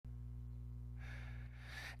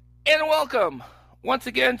And welcome once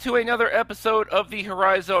again to another episode of the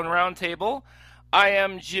Horizon Roundtable. I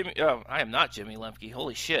am Jimmy. I am not Jimmy Lemke.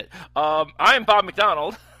 Holy shit. I am Bob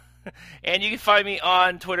McDonald, and you can find me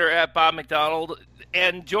on Twitter at Bob McDonald.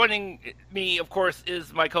 And joining me, of course,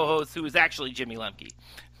 is my co-host, who is actually Jimmy Lemke.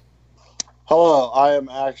 Hello, I am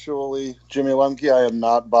actually Jimmy Lemke. I am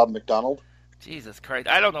not Bob McDonald. Jesus Christ!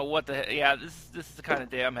 I don't know what the yeah. This is the kind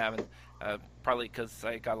of day I'm having. Probably because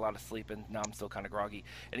I got a lot of sleep and now I'm still kind of groggy.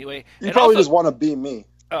 Anyway, You and probably also, just want to be me.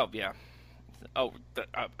 oh yeah. Oh,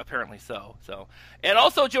 apparently so. And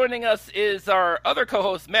also joining us is our other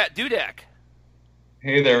co-host, Matt Dudek.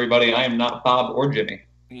 Hey there, everybody. I am not Bob or Jimmy.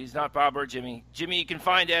 He's not Bob or Jimmy. Jimmy you can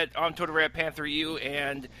find on Twitter at PantherU,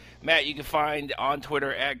 and Matt you can find on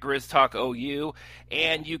Twitter at GrizzTalkOU,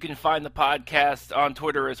 and you can find the podcast on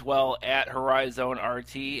Twitter as well at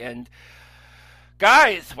HorizonRT. And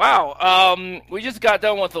guys, wow, we just got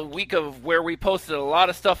done with a week of where we posted a lot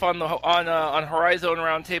of stuff on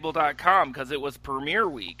HorizonRoundtable.com because it was premiere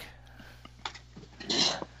week.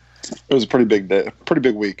 It was a pretty big day, pretty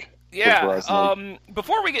big week. Yeah.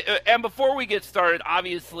 Before we get started,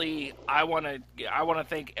 obviously, I want to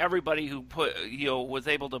thank everybody who was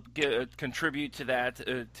able to contribute to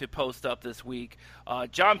that to post up this week.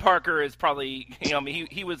 John Parker is probably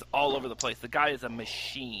he was all over the place. The guy is a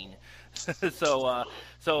machine. So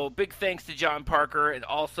big thanks to John Parker, and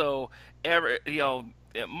also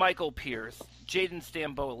Michael Pierce, Jaden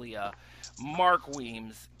Stambolia, Mark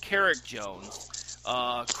Weems, Carrick Jones,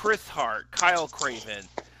 Chris Hart, Kyle Craven.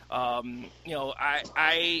 When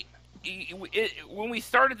we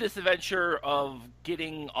started this adventure of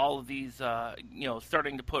getting all of these,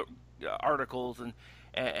 starting to put articles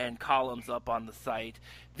and columns up on the site,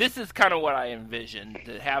 this is kind of what I envisioned,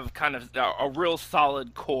 to have kind of a real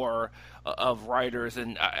solid core of writers.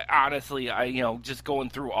 And honestly, just going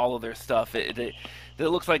through all of their stuff, it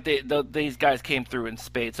looks like these guys came through in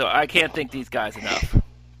spades. So I can't thank these guys enough.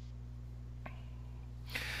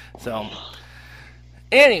 So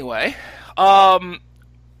anyway,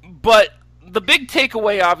 but the big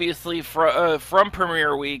takeaway, obviously, from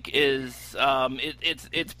Premiere Week is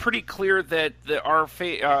it's pretty clear that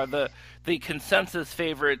the consensus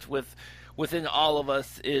favorite within all of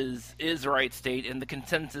us is Wright State, and the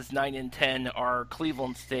consensus 9 and 10 are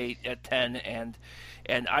Cleveland State at 10 and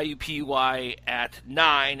IUPUI at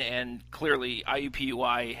 9, and clearly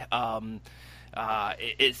IUPUI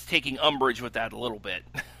is taking umbrage with that a little bit.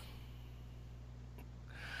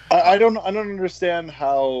 I don't understand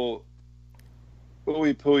how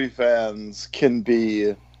Ooey Pooey fans can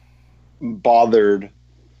be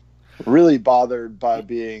really bothered by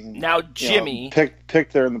being now Jimmy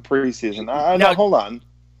picked there in the preseason. Now hold on,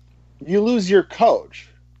 you lose your coach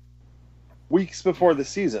weeks before the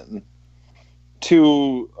season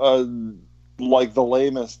to like the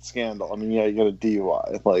lamest scandal. I mean, yeah, you got a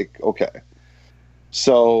DUI. Like, okay,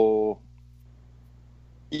 so.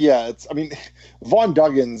 Yeah, Vaughn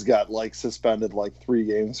Duggan's got suspended 3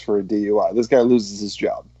 games for a DUI. This guy loses his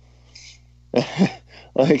job.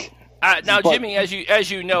 Jimmy, as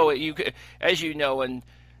you know, and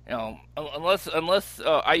unless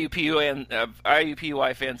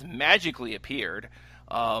IUPUI fans magically appeared,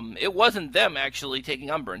 it wasn't them actually taking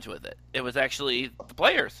umbrage with it. It was actually the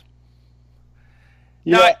players.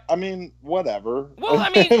 Yeah, whatever. Well,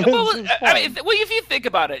 if you think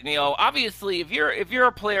about it, obviously, if you're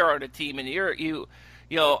a player on a team and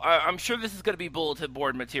I'm sure this is going to be bulletin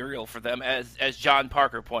board material for them, as John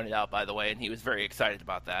Parker pointed out, by the way, and he was very excited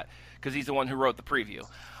about that because he's the one who wrote the preview.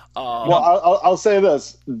 Well, I'll say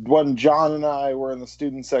this: when John and I were in the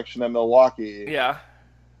student section at Milwaukee, yeah,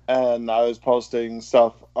 and I was posting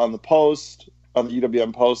stuff on the Post, on the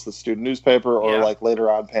UWM Post, the student newspaper, or later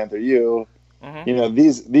on Panther U.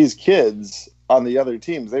 Mm-hmm. These kids on the other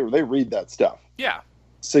teams, they read that stuff. Yeah.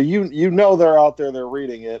 So they're out there, they're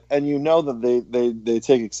reading it, and that they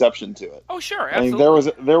take exception to it. Oh sure, absolutely. I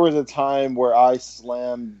mean, there was a time where I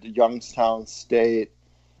slammed Youngstown State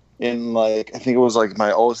in I think it was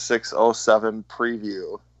my 06-07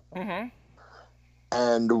 preview. Mm-hmm.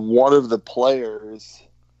 And one of the players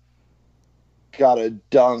got a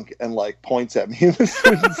dunk and points at me in the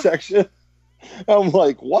student section. I'm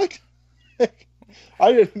like, what?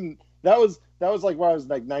 I didn't. That was when I was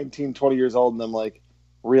 19, 20 years old, and I'm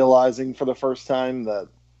realizing for the first time that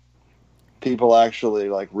people actually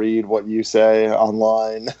read what you say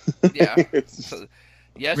online. Yeah.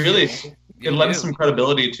 Yes. Really, it lends some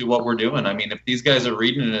credibility to what we're doing. I mean, if these guys are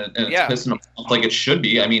reading it and it's pissing them off like it should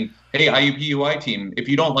be, I mean, hey, IUPUI team, if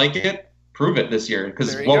you don't like it, prove it this year,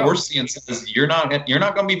 because what we're seeing says you're not going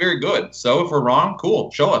to be very good. So if we're wrong, cool,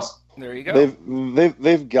 show us. There you go.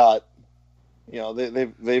 They've got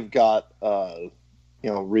they've got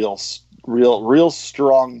real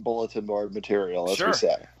strong bulletin board material, as we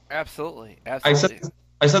say. Absolutely. I said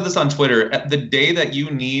this on Twitter. At the day that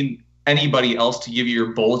you need anybody else to give you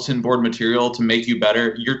your bulletin board material to make you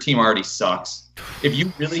better, your team already sucks. If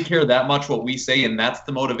you really care that much what we say and that's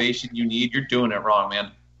the motivation you need, you're doing it wrong,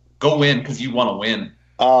 man. Go win because you want to win.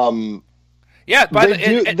 Yeah, but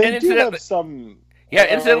they do have some.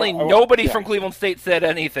 Yeah, incidentally, nobody from Cleveland State said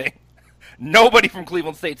anything. Nobody from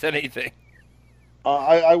Cleveland State said anything.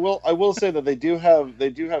 I will say that they do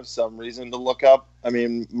have some reason to look up. I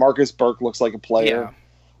mean, Marcus Burke looks like a player. Yeah.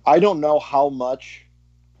 I don't know how much.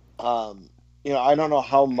 I don't know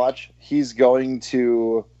how much he's going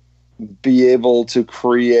to be able to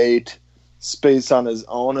create space on his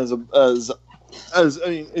own is he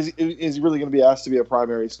really going to be asked to be a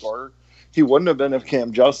primary scorer? He wouldn't have been if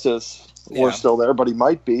Cam Justice were still there, but he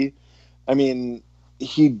might be. I mean,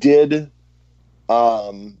 he did.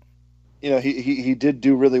 He did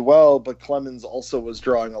do really well, but Clemens also was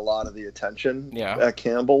drawing a lot of the attention at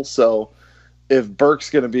Campbell. So if Burke's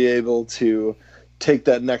going to be able to take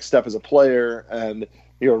that next step as a player and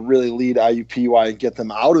really lead IUPUI and get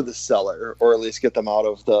them out of the cellar, or at least get them out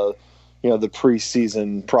of the the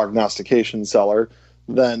preseason prognostication cellar,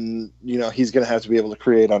 then he's going to have to be able to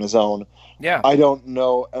create on his own. Yeah, I don't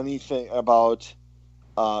know anything about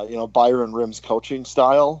Byron Rim's coaching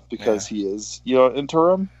style because he is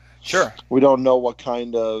interim. Sure, we don't know what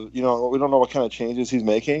kind of changes he's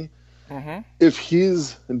making. Mm-hmm. If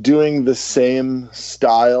he's doing the same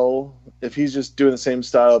style, if he's just doing the same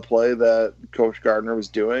style of play that Coach Gardner was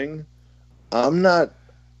doing, I'm not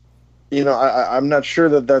sure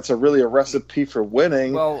that that's really a recipe for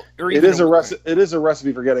winning. Well, it is a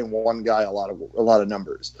recipe for getting one guy a lot of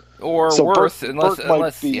numbers, or so worse, Burke unless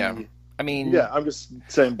I'm just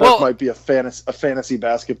saying Burke might be a fantasy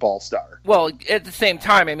basketball star. Well, at the same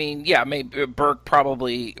time, maybe Burke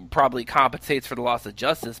probably compensates for the loss of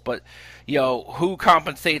Justice, but who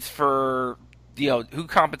compensates for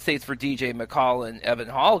DJ McCall and Evan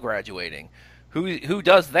Hall graduating? Who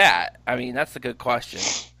does that? I mean, that's a good question.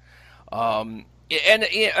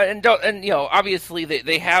 Obviously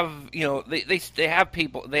they have they have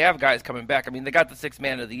people, they have guys coming back. I mean, they got the 6th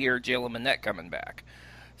man of the year, Jalen Manette, coming back.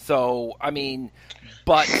 So I mean,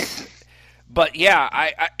 but yeah,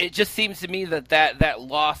 it just seems to me that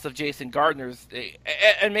loss of Jason Gardner's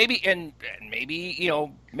and maybe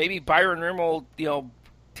Byron Rim will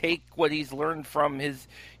take what he's learned from his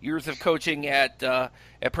years of coaching at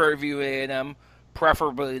Prairie View A&M,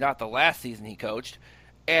 preferably not the last season he coached,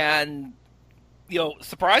 and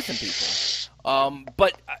surprise some people.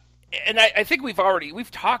 But I think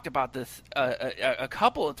we've talked about this a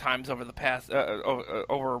couple of times over the past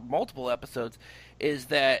over multiple episodes, is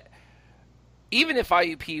that even if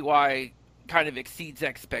IUPUI kind of exceeds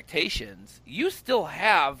expectations, you still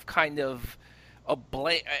have kind of a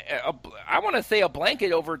blanket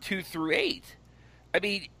over 2 through 8. I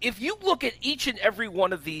mean, if you look at each and every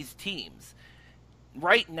one of these teams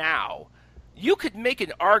right now, you could make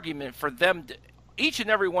an argument for them each and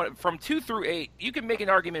every one from 2 through 8. You can make an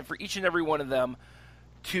argument for each and every one of them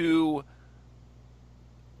to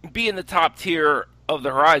be in the top tier of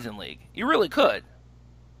the Horizon League. You really could.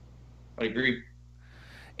 I agree.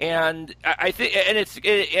 And I think, and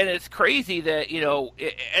it's crazy that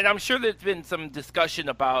and I'm sure there's been some discussion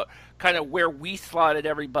about kind of where we slotted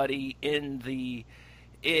everybody in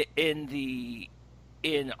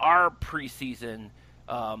our preseason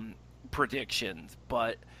predictions,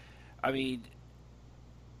 but I mean,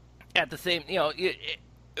 at the same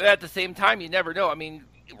time, you never know. I mean,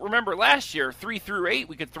 remember last year, 3 through 8,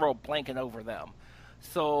 we could throw a blanket over them.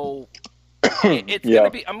 So it's gonna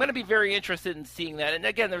be. I'm gonna be very interested in seeing that. And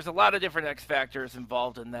again, there's a lot of different X factors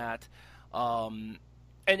involved in that. And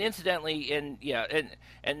incidentally, and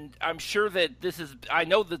I'm sure that I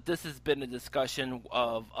know that this has been a discussion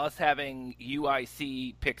of us having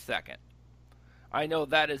UIC pick second. I know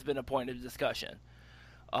that has been a point of discussion.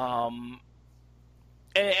 And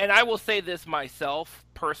I will say this myself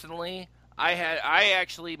personally. I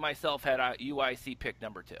actually myself had a UIC pick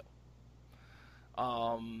number 2.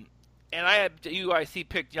 And I had UIC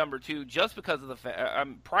pick number 2 just because of the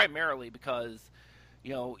primarily because,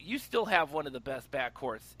 you still have one of the best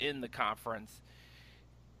backcourts in the conference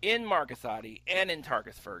in Marcus Adi and in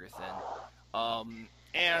Tarkus Ferguson.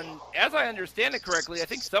 And as I understand it correctly, I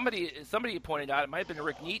think somebody pointed out, it might have been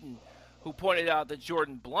Rick Neaton, who pointed out that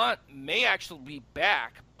Jordan Blunt may actually be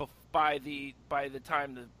back by the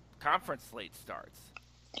time the conference slate starts,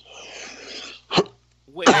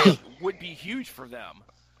 which would be huge for them.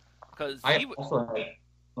 Because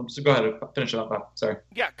So go ahead, finish it up. Sorry.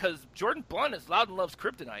 Yeah, because Jordan Blunt is Loudon Love's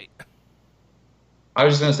kryptonite. I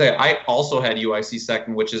was just going to say, I also had UIC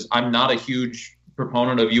second, which is I'm not a huge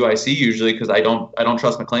proponent of UIC usually because I don't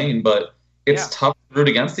trust McLean, but it's tough to root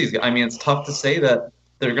against these guys. I mean, it's tough to say that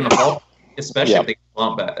they're going to fall, especially if they get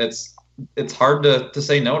Blunt back. It's hard to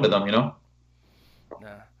say no to them, you know.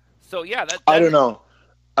 Yeah. So yeah, I don't know.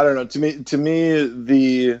 To me,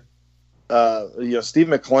 the Steve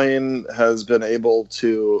McLean has been able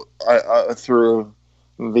to through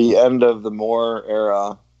the end of the Moore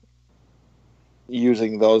era,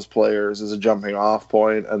 using those players as a jumping off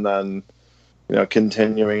point, and then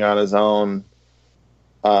continuing on his own.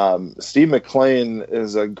 Steve McLean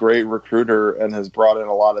is a great recruiter and has brought in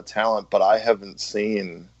a lot of talent, but I haven't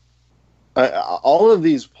seen all of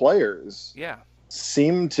these players. Yeah.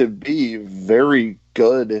 Seem to be very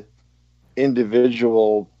good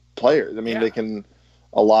individual players. I mean,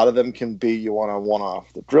 a lot of them can be you want to one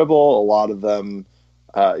off the dribble. A lot of them,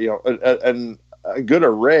 and a good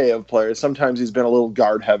array of players. Sometimes he's been a little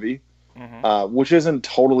guard heavy, which isn't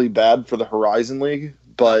totally bad for the Horizon League,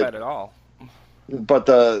 but not bad at all. But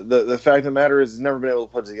the fact of the matter is, he's never been able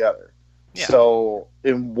to put it together. Yeah. So,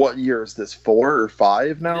 in what year is this? 4 or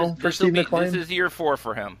 5 now for Steve McLean? This is year 4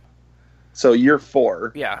 for him. So year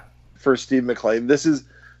 4, for Steve McLean. This is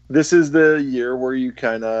the year where you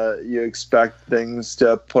expect things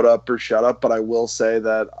to put up or shut up. But I will say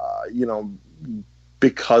that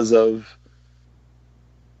because of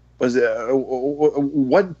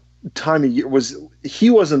what time of year he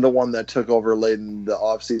wasn't the one that took over late in the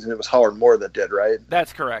offseason. It was Howard Moore that did, right?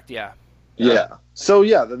 That's correct. Yeah. So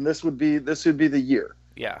then this would be the year.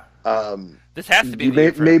 Yeah. This has to be the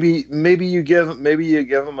year for maybe you give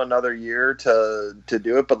him another year to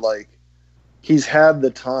do it, but he's had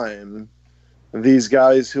the time. These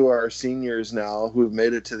guys who are seniors now, who've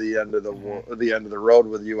made it to the end of the road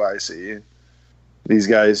with UIC, these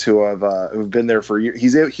guys who've been there for years,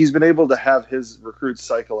 he's been able to have his recruits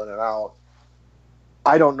cycle in and out.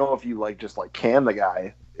 I don't know if you just can the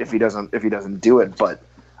guy if he doesn't do it, but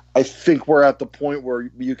I think we're at the point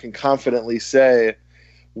where you can confidently say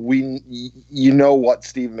what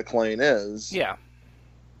Steve McLean is. Yeah.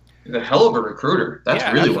 The hell of a recruiter.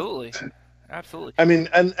 That's really absolutely. I mean,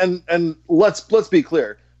 and let's be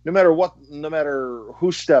clear. No matter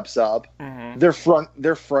who steps up, their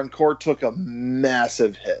front court took a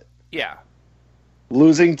massive hit. Yeah.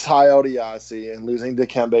 Losing Ty Odiasi and losing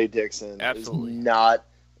Dikembe Dixon is not.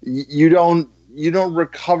 You don't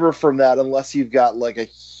recover from that unless you've got a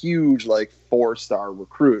huge 4-star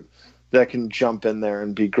recruit that can jump in there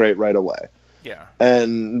and be great right away. Yeah.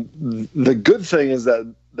 And the good thing is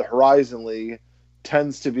that the Horizon League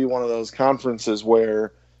tends to be one of those conferences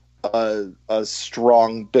where a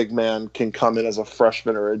strong big man can come in as a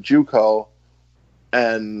freshman or a JUCO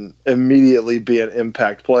and immediately be an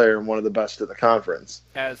impact player and one of the best in the conference.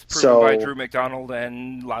 As proven by Drew McDonald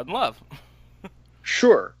and Loudon Love.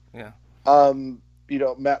 Sure. Yeah.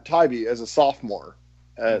 Matt Tybee as a sophomore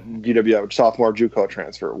at UWM, sophomore JUCO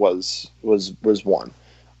transfer was one.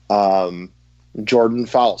 Jordan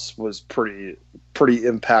Faust was pretty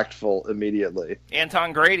impactful immediately.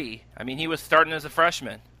 Anton Grady, I mean, he was starting as a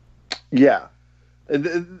freshman. Yeah, and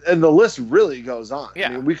the list really goes on. Yeah.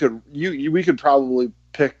 I mean, we could probably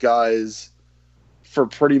pick guys for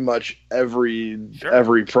pretty much every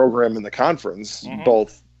program in the conference,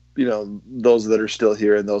 both those that are still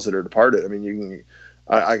here and those that are departed. I mean,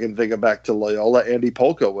 I can think back to Loyola. Andy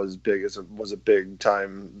Polka was a big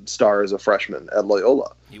time star as a freshman at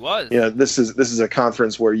Loyola. He was. This is a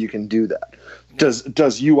conference where you can do that. Yeah.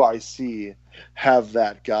 Does UIC have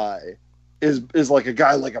that guy? Is a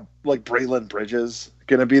guy like Braylon Bridges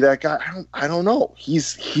gonna be that guy? I don't know.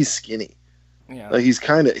 He's skinny. Yeah. He's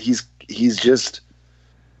just.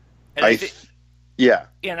 Yeah.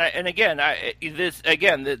 And again,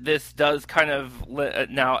 this does kind of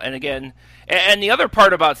now and again. And the other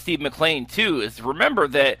part about Steve McLean too is remember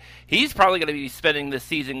that he's probably going to be spending this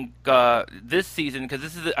season because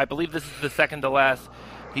I believe this is the second to last.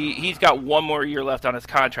 He's got one more year left on his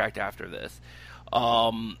contract after this.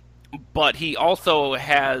 But he also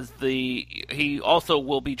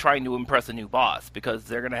will be trying to impress a new boss because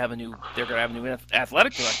they're going to have a new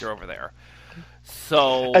athletic director over there.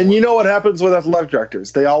 So, and you know what happens with athletic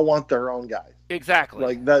directors? They all want their own guy.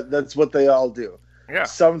 Exactly. That's what they all do. Yeah.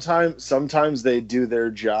 Sometimes they do their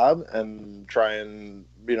job and try and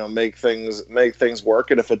make things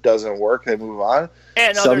work, and if it doesn't work, they move on.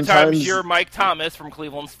 And other times you're Mike Thomas from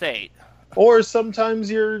Cleveland State. Or sometimes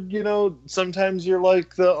you're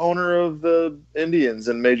like the owner of the Indians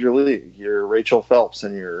in Major League. You're Rachel Phelps,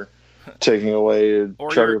 and you're taking away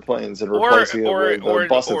charter planes and replacing it with a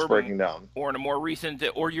bus that's breaking down. Or in a more recent,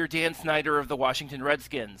 or you're Dan Snyder of the Washington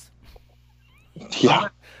Redskins. Yeah.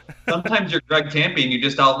 Sometimes you're Greg Kampe and you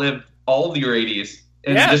just outlive all of your 80s.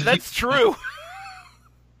 Yeah, that's true.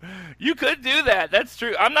 You could do that. That's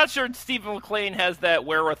true. I'm not sure Stephen McLean has that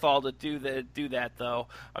wherewithal to do that, though.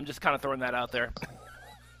 I'm just kind of throwing that out there.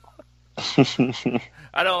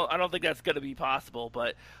 I don't think that's going to be possible,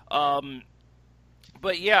 but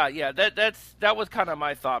yeah, that was kind of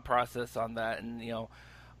my thought process on that, and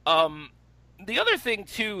the other thing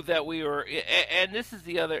too that we were, and this is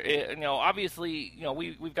the other, obviously,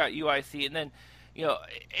 we've got UIC, and then,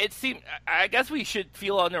 it seemed, I guess we should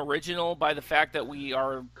feel unoriginal by the fact that we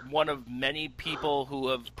are one of many people who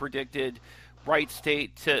have predicted Wright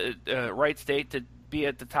State to be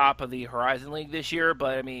at the top of the Horizon League this year,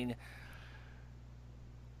 but I mean,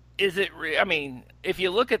 if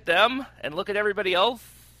you look at them and look at everybody else,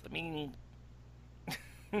 I mean,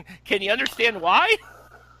 can you understand why?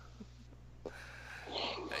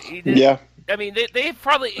 Yeah. I mean, they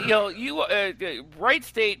probably, Wright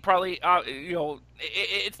State probably,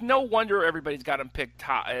 it's no wonder everybody's got them picked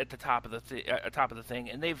at the top of the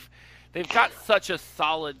thing, and they've got such a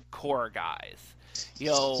solid core, guys.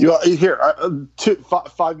 Here,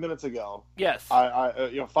 5 minutes ago. Yes.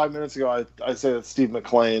 5 minutes ago, I say that Steve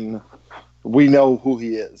McLean, we know who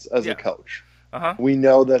he is as a coach. Uh-huh. We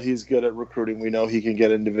know that he's good at recruiting. We know he can get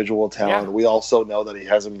individual talent. Yeah. We also know that he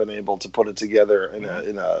hasn't been able to put it together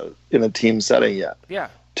in a team setting yet. Yeah.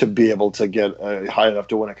 To be able to get high enough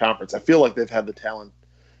to win a conference. I feel like they've had the talent.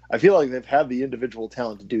 I feel like they've had the individual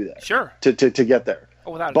talent to do that. Sure. To get there.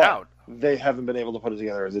 Oh, without a doubt. They haven't been able to put it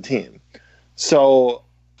together as a team. So,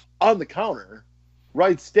 on the counter,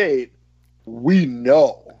 Wright State, we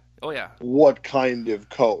know. Oh yeah. What kind of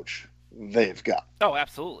coach they've got. Oh,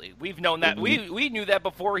 absolutely. We've known that. We knew that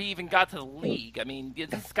before he even got to the league. I mean,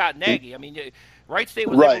 this is Scott Nagy. I mean, Wright State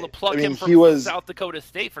was able to plug him from South Dakota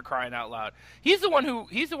State, for crying out loud. He's the one who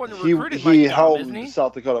recruited Mike Daum, isn't he?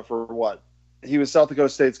 South Dakota for what? He was South Dakota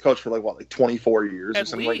State's coach for like 24 years or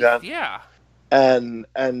something like that. Yeah. And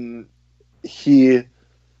he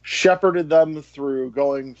shepherded them through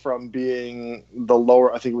going from being the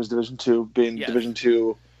lower, I think it was Division II, being Division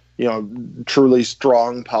II, truly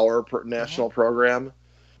strong power national program,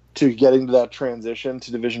 to getting to that transition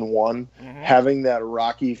to Division I, having that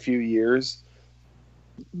rocky few years.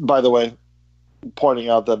 By the way, pointing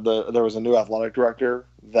out that there was a new athletic director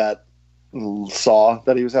that saw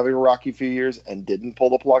that he was having a rocky few years and didn't pull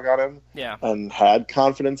the plug on him, and had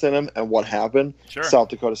confidence in him. And what happened? Sure. South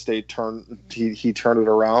Dakota State turned it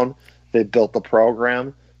around. They built the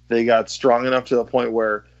program. They got strong enough to the point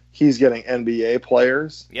where he's getting NBA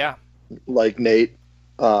players. Yeah. Like Nate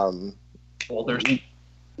Walters. Nate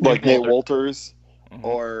Walters.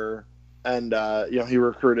 He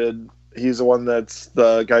recruited, he's the one that's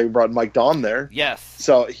the guy who brought Mike Daum there. Yes.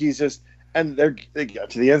 So he's just, and they got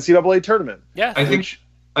to the NCAA tournament. Yes. I think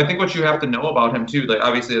what you have to know about him too, like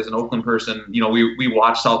obviously as an Oakland person, we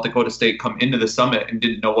watched South Dakota State come into the summit and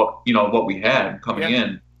didn't know what we had coming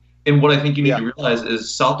in. And what I think you need to realize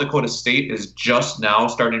is South Dakota State is just now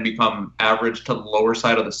starting to become average to the lower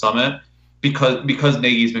side of the summit because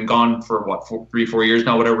Nagy's been gone for 3-4 years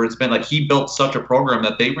now, whatever it's been. Like, he built such a program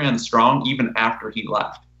that they ran strong even after he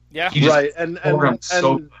left. Yeah, right. And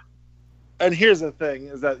here's the thing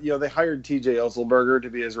is that they hired T.J. Otzelberger to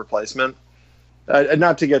be his replacement. And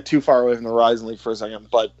not to get too far away from the Horizon League for a second,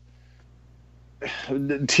 but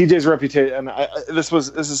TJ's reputation, and this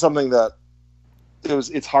is something that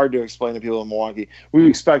it's hard to explain to people in Milwaukee. We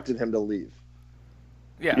expected him to leave.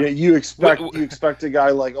 Yeah. You expect a guy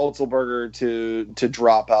like Otzelberger to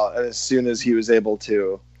drop out, and as soon as he was able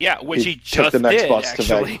to, which he just took the next bus actually.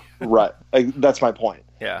 To Vegas. Right. That's my point.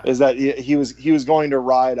 Yeah. Is that he was going to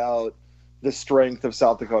ride out the strength of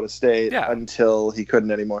South Dakota State until he couldn't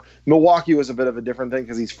anymore. Milwaukee was a bit of a different thing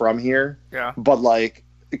because he's from here. Yeah. But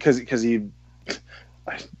because he,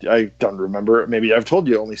 I don't remember. Maybe I've told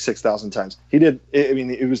you only 6,000 times. He did. I mean,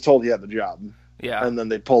 he was told he had the job. Yeah. And then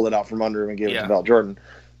they pulled it out from under him and gave it to Val Jordan.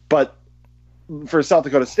 But for South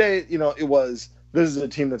Dakota State, it was, this is a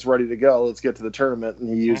team that's ready to go. Let's get to the tournament,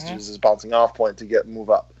 and he used it as his bouncing off point to move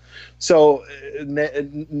up. So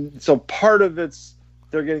part of it's,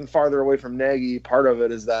 they're getting farther away from Nagy. Part of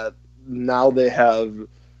it is that now they have,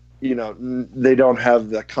 they don't have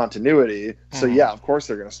the continuity. So of course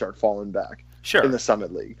they're going to start falling back in the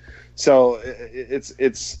Summit League. So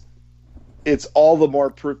it's all the more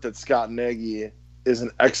proof that Scott Nagy is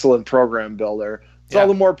an excellent program builder. It's all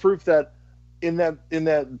the more proof that in that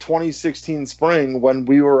 2016 spring, when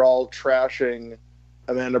we were all trashing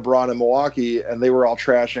Amanda Braun in Milwaukee, and they were all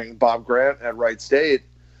trashing Bob Grant at Wright State,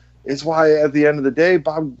 is why at the end of the day,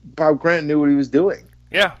 Bob Grant knew what he was doing.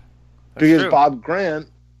 Yeah, because true. Bob Grant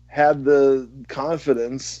had the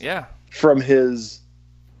confidence from his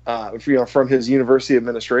from his university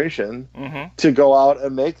administration to go out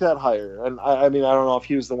and make that hire. And I mean, I don't know if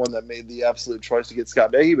he was the one that made the absolute choice to get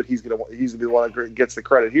Scott Nagy, but he's gonna be the one that gets the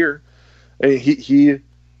credit here. I mean, he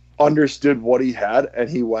understood what he had, and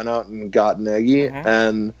he went out and got Nagy,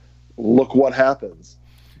 and look what happens.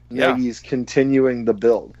 Nagy's continuing the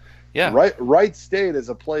build. Yeah, Wright State is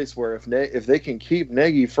a place where if they can keep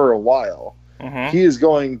Nagy for a while, he is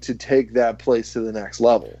going to take that place to the next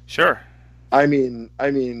level. Sure. I mean,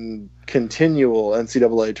 continual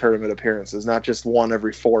NCAA tournament appearances, not just one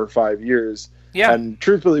every 4 or 5 years. Yeah. And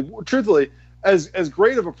truthfully, as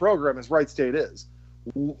great of a program as Wright State is,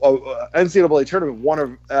 NCAA tournament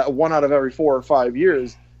one out of every 4 or 5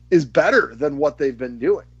 years is better than what they've been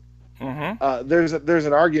doing. There's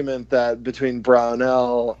an argument that between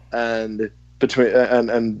Brownell and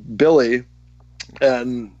Billy,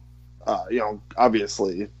 and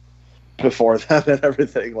obviously before that and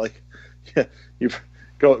everything, like you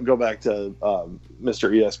go back to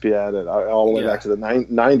Mr. ESPN and all the way back to the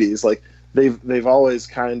 90s. Like they've always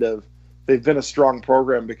they've been a strong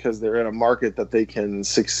program because they're in a market that they can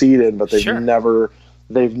succeed in, but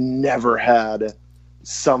they've never had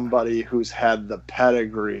somebody who's had the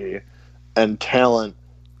pedigree and talent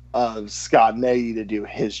of Scott Nagy to do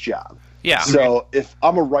his job. Yeah. So if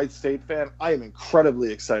I'm a Wright State fan, I am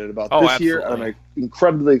incredibly excited about this absolutely. year, and I'm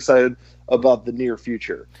incredibly excited about the near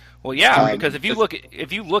future. Well, yeah, because if you look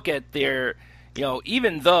at their,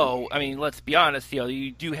 even though, I mean, let's be honest,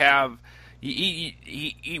 you do have,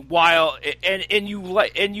 while and you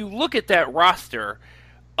look at that roster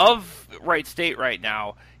of Wright State right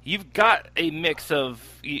now, you've got a mix of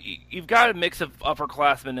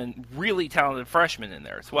upperclassmen and really talented freshmen in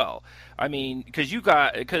there as well. I mean, because you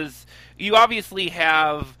obviously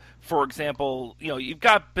have, for example, you've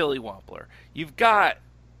got Billy Wampler, you've got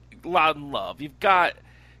Loudon Love, you've got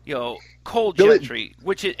Cole Gentry,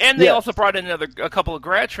 they also brought in a couple of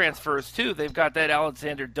grad transfers too. They've got that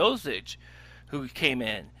Alexander Dosage, who came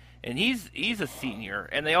in, and he's a senior,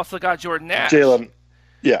 and they also got Jordan Nash. Jalen,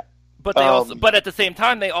 yeah. But but at the same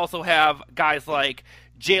time, they also have guys like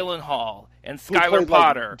Jalen Hall and Skylar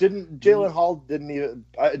Potter. Did Jalen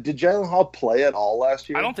Hall play at all last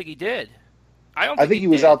year? I don't think he did. I think he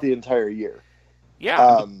was out the entire year.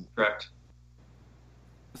 Yeah, correct.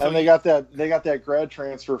 And they got that grad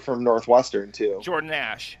transfer from Northwestern too, Jordan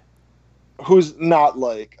Nash, who's not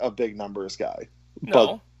like a big numbers guy.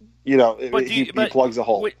 No. But he plugs a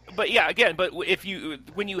hole. But yeah, again,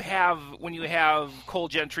 when you have Cole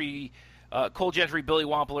Gentry, Billy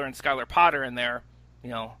Wampler, and Skylar Potter in there,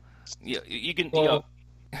 you can. Well,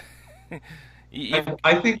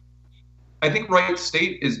 I think Wright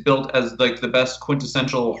State is built as like the best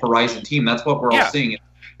quintessential Horizon team. That's what we're all seeing.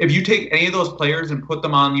 If you take any of those players and put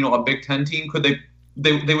them on, a Big Ten team, could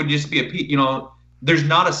they would just be there's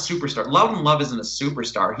not a superstar. Loudon Love isn't a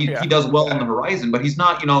superstar. He does well on the Horizon, but he's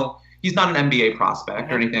not, he's not an NBA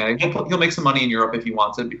prospect or anything. He'll make some money in Europe if he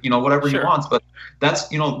wants it, whatever he wants. But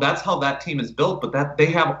that's how that team is built. But that they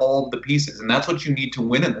have all the pieces, and that's what you need to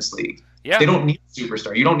win in this league. Yeah. They don't need a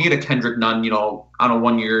superstar. You don't need a Kendrick Nunn, on a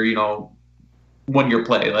 1 year, 1 year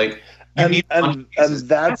play. Like and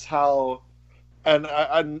that's how.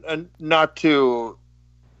 And not to,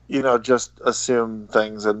 just assume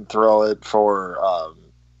things and throw it for.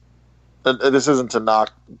 And this isn't to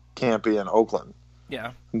knock Campy and Oakland.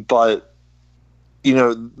 Yeah. But,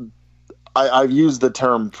 I've used the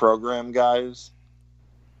term program guys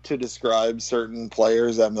to describe certain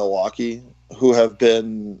players at Milwaukee who have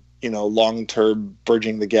been, long-term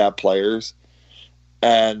bridging the gap players.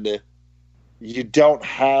 And you don't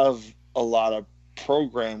have a lot of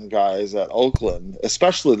program guys at Oakland,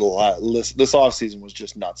 especially this offseason was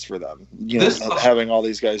just nuts for them. Having all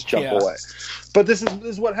these guys jump away. But this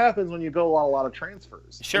is what happens when you build a lot of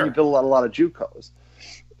transfers. Sure. You build a lot of JUCOs.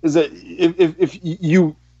 Is that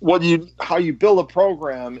how you build a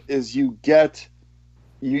program is you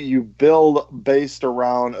build based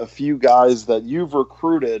around a few guys that you've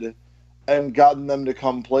recruited and gotten them to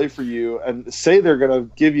come play for you, and say they're going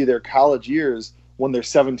to give you their college years when they're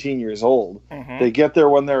 17 years old. They get there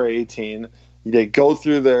when they're 18. They go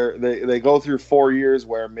through they go through 4 years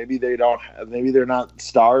where maybe they're not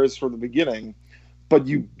stars from the beginning, but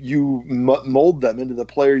you mold them into the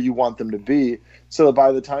player you want them to be. So that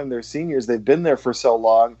by the time they're seniors, they've been there for so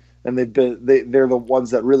long, and they're the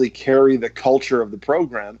ones that really carry the culture of the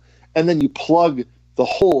program. And then you plug the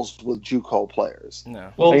holes with JUCO players.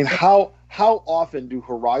 No. Well, I mean, how often do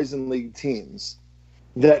Horizon League teams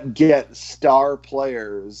that get star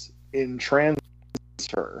players in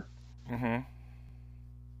transfer,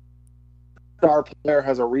 star player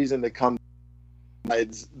has a reason to come,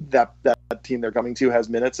 that team they're coming to has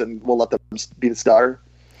minutes and we'll let them be the star?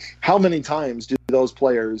 How many times do those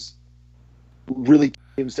players really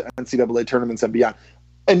teams to NCAA tournaments and beyond?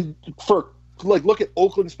 And for look at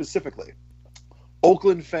Oakland specifically.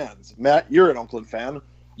 Oakland fans, Matt, you're an Oakland fan.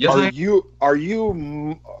 Yes, are you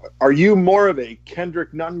more of a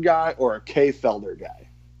Kendrick Nunn guy or a Kay Felder guy?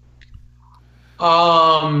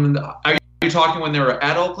 Are you talking when they were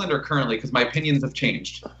at Oakland or currently? Because my opinions have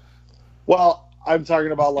changed. Well, I'm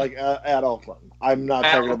talking about at Oakland. I'm not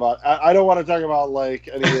talking about. I don't want to talk about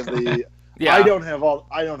any of the. Yeah. I don't have all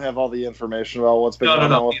the information about what's been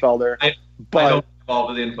going on with Felder. I don't involved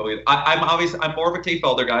with the info either. I'm more of a Kay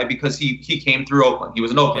Felder guy because he came through Oakland. He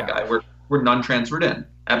was an Oakland guy. We're Nunn transferred in.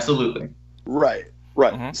 Absolutely. Right.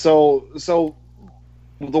 Mm-hmm. So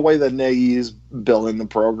the way that Nagy's building the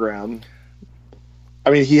program,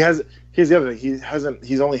 I mean, here's the other thing.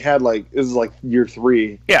 He's only had this is year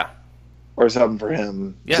 3. Yeah. Or something for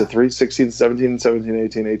him. Yeah. Is it 3? 16, 17, 17,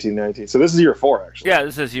 18, 18, 19. So this is year 4, actually. Yeah,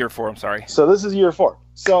 this is year 4. I'm sorry. So this is year 4.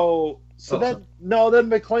 Then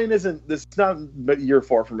McLean isn't. This is not year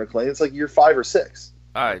 4 for McLean. It's year 5 or 6.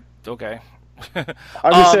 Okay.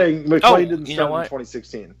 I'm just saying McLean didn't start in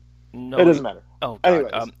 2016. No, it doesn't matter. Oh,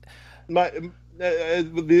 God. Anyways,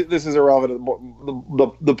 this is irrelevant.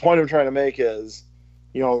 The point I'm trying to make is,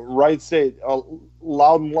 Wright State,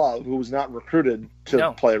 Loudon Love, who was not recruited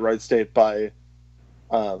to play at Wright State by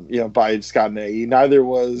Scott Nagy. Neither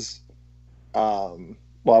was, I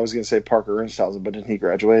was going to say Parker Ernsthausen, but didn't he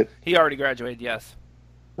graduate? He already graduated, yes.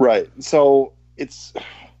 Right. So it's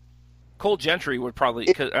Cole Gentry would probably,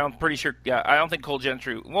 because I'm pretty sure. Yeah, I don't think Cole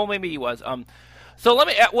Gentry. Well, maybe he was. So let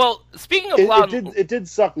me. Speaking of Loudon, it did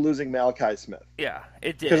suck losing Malachi Smith. Yeah,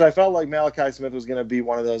 it did. Because I felt like Malachi Smith was going to be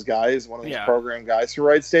one of those guys, one of those program guys for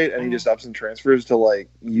Wright State, and he just ups and transfers to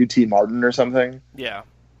UT Martin or something. Yeah.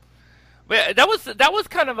 But that was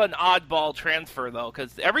kind of an oddball transfer though,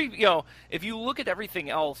 because if you look at everything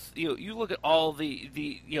else, you look at all the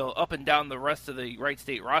up and down the rest of the Wright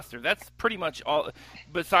State roster, that's pretty much all.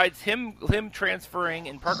 Besides him transferring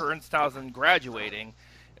and Parker Ernsthausen graduating,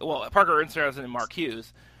 Parker Ernsthausen and Mark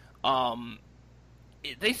Hughes,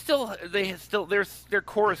 their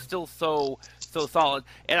core is still so solid.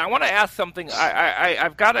 And I want to ask something.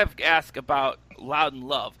 I've got to ask about Loudon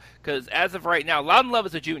Love, because as of right now, Loudon Love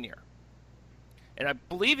is a junior. And I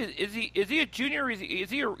believe is he a junior?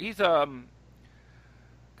 He's God,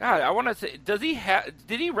 I want to say, did he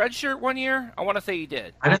redshirt one year? I want to say he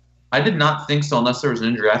did. I did not think so, unless there was an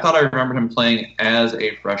injury. I thought I remembered him playing as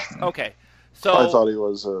a freshman. Okay, so I thought he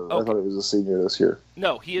was. I thought he was a senior this year.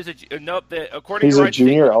 No, he is according he's to a Wright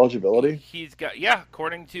junior State, eligibility. He's got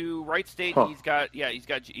according to Wright State,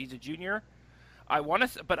 he's a junior. I'm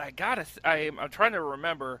trying to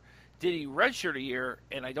remember. Did he redshirt a year?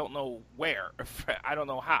 And I don't know where. I don't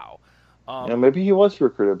know how. Maybe he was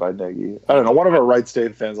recruited by Nagy. I don't know. One of our Wright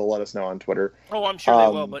State fans will let us know on Twitter. Oh, I'm sure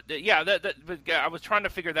they will. But I was trying to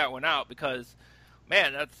figure that one out because,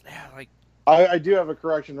 man, that's I do have a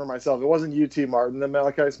correction for myself. It wasn't UT Martin that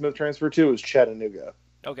Malachi Smith transferred to. It was Chattanooga.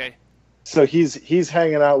 Okay. So he's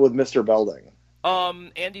hanging out with Mr. Belding.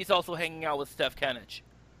 And he's also hanging out with Steph Kenich.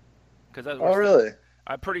 Really?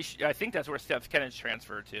 I think that's where Steph Kenich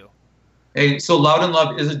transferred to. Hey, so Loudon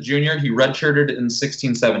Love is a junior. He redshirted in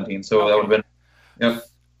 16-17, so that would have been. Yep.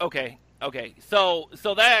 Okay. So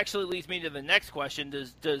that actually leads me to the next question: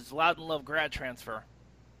 Does Loudon Love grad transfer?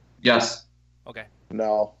 Yes. Okay.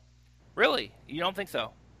 No. Really? You don't think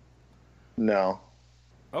so? No.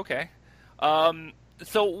 Okay.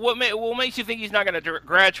 So what makes you think he's not going to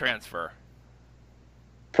grad transfer?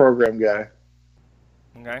 Program guy.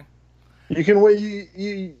 Okay. You can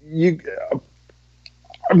you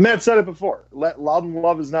Matt said it before. Loudon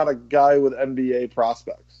Love is not a guy with NBA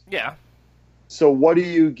prospects. Yeah. So what do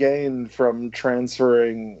you gain from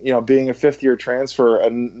transferring? Being a fifth-year transfer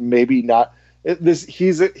and maybe not. He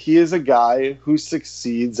is a guy who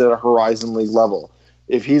succeeds at a Horizon League level.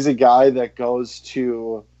 If he's a guy that goes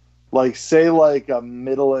to, a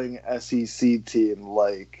middling SEC team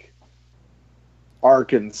like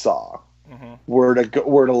Arkansas, were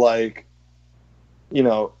to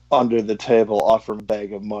under the table offer a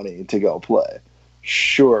bag of money to go play.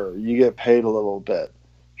 Sure, you get paid a little bit.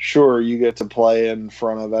 Sure, you get to play in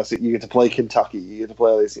front of us. You get to play Kentucky. You get to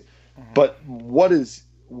play LSU. But what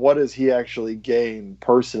does he actually gain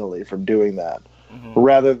personally from doing that?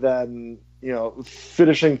 Rather than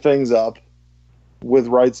finishing things up with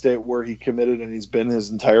Wright State where he committed and he's been his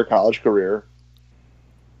entire college career,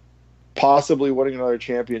 possibly winning another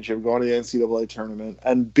championship, going to the NCAA tournament,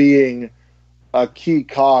 and being a key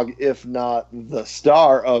cog, if not the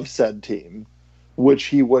star of said team, which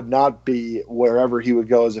he would not be wherever he would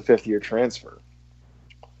go as a fifth-year transfer.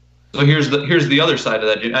 So here's the other side of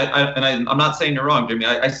that, Jimmy. I'm not saying you're wrong, Jimmy.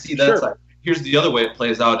 I see that side. Here's the other way it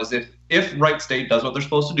plays out: is if Wright State does what they're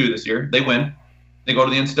supposed to do this year, they win, they go to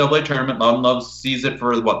the NCAA tournament. Loudon Love sees it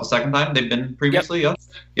for the second time they've been previously.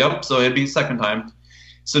 Yep. So it'd be second time.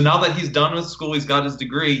 So now that he's done with school, he's got his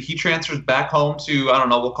degree, he transfers back home to, I don't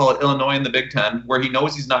know, we'll call it Illinois in the Big Ten, where he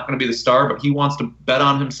knows he's not going to be the star, but he wants to bet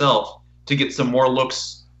on himself to get some more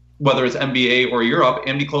looks, whether it's NBA or Europe,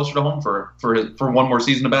 and be closer to home for one more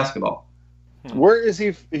season of basketball. Where is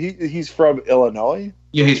he? He's from Illinois?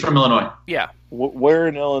 Yeah, he's from Illinois. Yeah. Where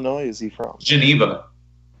in Illinois is he from? Geneva.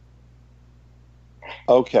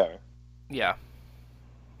 Okay. Yeah.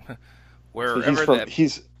 Wherever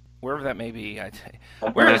that may be.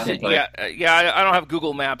 Where is it? Yeah. I don't have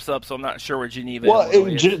Google Maps up, so I'm not sure where Geneva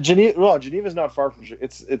is. Geneva's not far from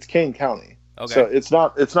it's Kane County. Okay. So it's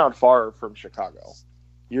not far from Chicago.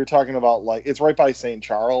 You're talking about it's right by St.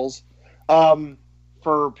 Charles.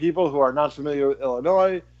 For people who are not familiar with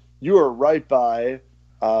Illinois, you are right by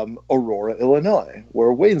Aurora, Illinois,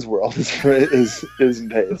 where Wayne's World is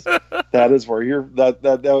based. That is where you're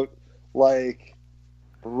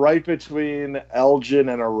right between Elgin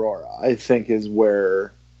and Aurora, I think, is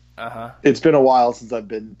where. It's been a while since I've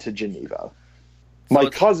been to Geneva. My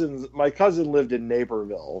cousin lived in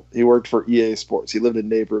Naperville. He worked for EA Sports. He lived in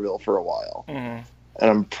Naperville for a while, and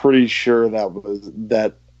I'm pretty sure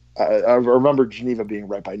that. I remember Geneva being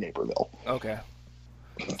right by Naperville. Okay.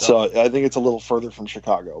 So I think it's a little further from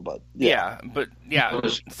Chicago, but yeah.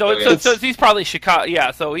 So he's probably Chicago.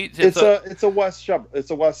 Yeah. So it's a west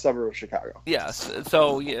suburb of Chicago. Yes.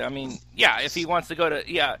 So yeah, I mean, yeah, if he wants to go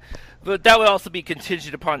to but that would also be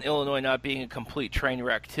contingent upon Illinois not being a complete train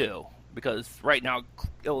wreck too, because right now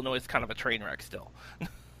Illinois is kind of a train wreck still.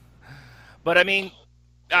 But I mean,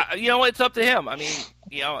 it's up to him. I mean,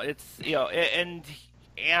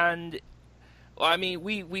 and well, I mean,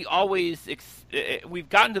 we always we've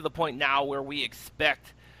gotten to the point now where we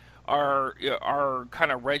expect our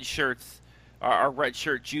kind of red shirts, our red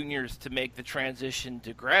shirt juniors to make the transition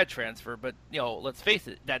to grad transfer. But let's face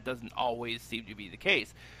it, that doesn't always seem to be the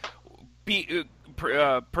case.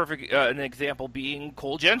 Perfect an example being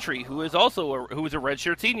Cole Gentry, who is also a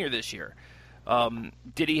redshirt senior this year.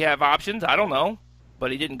 Did he have options? I don't know,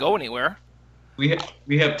 but he didn't go anywhere. We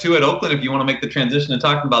have two at Oakland. If you want to make the transition and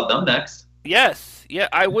talking about them next. Yes, yeah,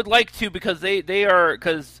 I would like to, because they are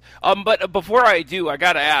but before I do, I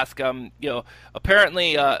gotta ask.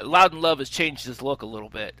 Apparently Loudon Love has changed his look a little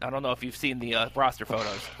bit. I don't know if you've seen the roster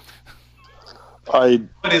photos.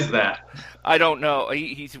 What is that? I don't know.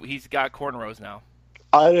 He's got cornrows now.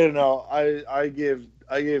 I didn't know. I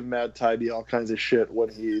gave Matt Tybee all kinds of shit when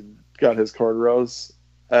he got his cornrows,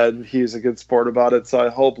 and he's a good sport about it. So I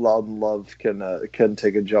hope Loudon Love can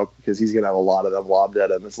take a joke, because he's gonna have a lot of them lobbed at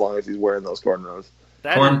him as long as he's wearing those cornrows.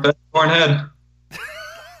 Cornhead.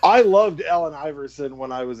 I loved Allen Iverson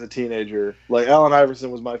when I was a teenager. Allen Iverson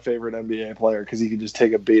was my favorite NBA player because he could just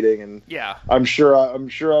take a beating, and yeah, I'm sure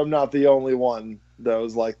I'm not the only one that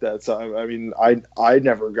was like that. So I mean, I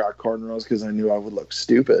never got cornrows because I knew I would look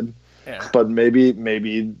stupid. Yeah. But maybe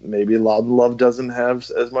Loudon Love doesn't have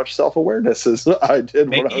as much self-awareness as I did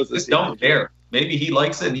when I was a teenager. Don't care. Maybe he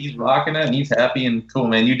likes it and he's rocking it and he's happy and cool,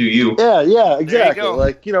 man. You do you. Yeah, exactly.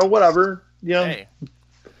 Whatever. Hey.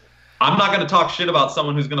 I'm not going to talk shit about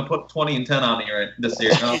someone who's going to put 20 and 10 on me this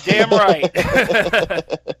year. No? You're damn right.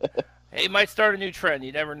 He might start a new trend.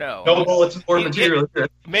 You never know. No bulletin board material.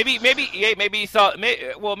 Maybe he saw.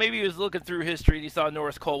 Maybe he was looking through history and he saw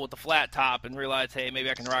Norris Cole with the flat top and realized, hey, maybe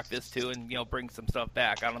I can rock this too, and bring some stuff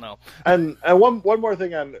back. I don't know. And one more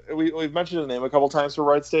thing we've mentioned the name a couple times for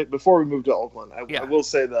Wright State before we move to Oakland. I will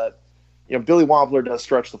say that Billy Wampler does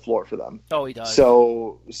stretch the floor for them. Oh, he does.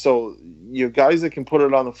 So guys that can put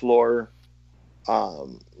it on the floor.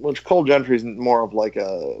 Which Cole Gentry is more of like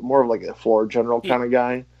a floor general kind of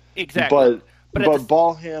guy. Exactly. But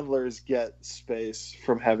ball handlers get space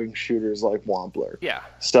from having shooters like Wampler. Yeah.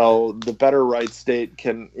 So the better Wright State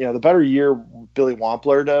can, the better year Billy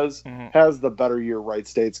Wampler does, has the better year Wright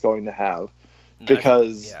State's going to have.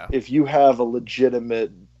 Because if you have a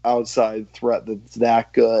legitimate outside threat that's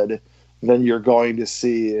that good, then you're going to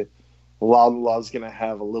see Loudon Love's going to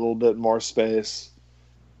have a little bit more space.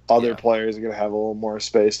 Other players are going to have a little more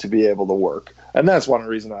space to be able to work. And that's one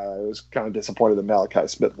reason I was kind of disappointed that Malachi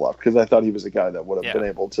Smith left, because I thought he was a guy that would have been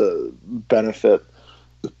able to benefit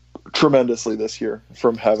tremendously this year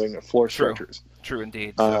from having floor stretchers. True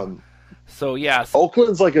indeed. So yeah,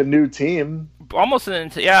 Oakland's like a new team. Almost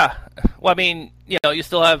yeah. Well, I mean, you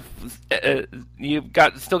still have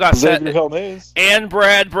still got Xavier Hilmays and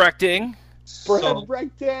Brad Brechting. So let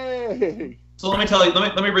me tell you.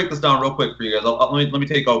 Let me break this down real quick for you guys. Let me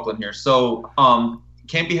take Oakland here. So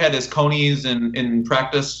Campy had his conies in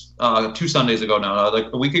practice 2 Sundays ago now, like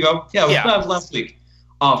a week ago. Yeah, it was last week.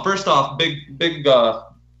 First off, big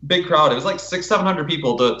crowd. It was like 600-700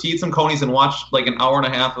 people to eat some conies and watch like an hour and a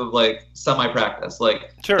half of like semi-practice.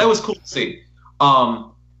 Like that was cool to see.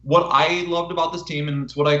 What I loved about this team, and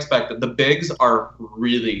it's what I expected, the bigs are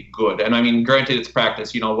really good. And I mean, granted, it's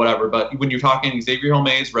practice, whatever. But when you're talking Xavier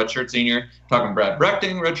Hilmays, redshirt senior, talking Brad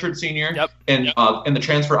Brechting, redshirt senior, and the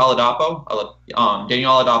transfer Oladapo,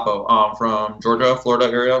 Daniel Oladapo from Georgia, Florida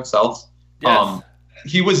area, South. Yes.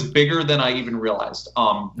 He was bigger than I even realized.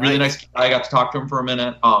 Really nice guy. I got to talk to him for a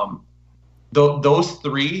minute. Those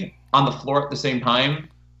 3 on the floor at the same time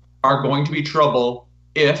are going to be trouble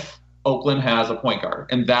if Oakland has a point guard.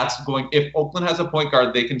 And if Oakland has a point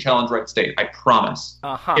guard, they can challenge Wright State. I promise.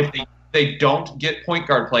 If they don't get point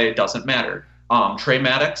guard play, it doesn't matter. Trey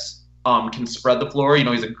Maddox can spread the floor.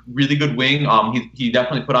 He's a really good wing. He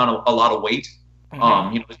definitely put on a lot of weight.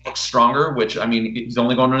 He looks stronger, which, I mean, he's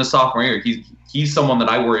only going into his sophomore year. He's someone that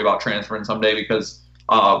I worry about transferring someday because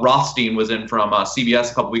Rothstein was in from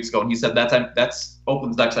CBS a couple weeks ago, and he said that's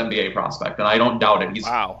Oakland's next NBA prospect, and I don't doubt it. He's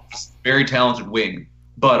a very talented wing.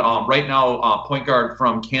 But right now, point guard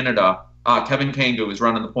from Canada, Kevin Kangu, is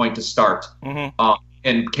running the point to start.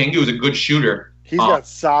 And Kangu is a good shooter. He's got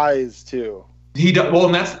size too. He does well,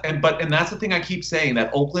 and that's the thing I keep saying,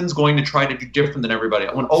 that Oakland's going to try to do different than everybody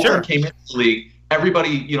else. When Oakland came into the league,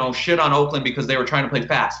 everybody shit on Oakland because they were trying to play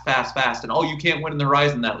fast, and you can't win in the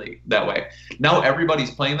Horizon that way. Now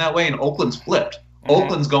everybody's playing that way, and Oakland's flipped.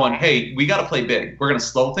 Oakland's going, hey, we got to play big. We're going to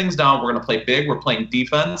slow things down. We're going to play big. We're playing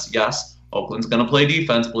defense. Yes, Oakland's going to play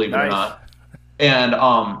defense, believe it or not. And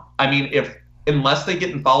I mean, unless they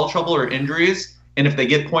get in foul trouble or injuries, and if they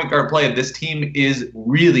get point guard play, this team is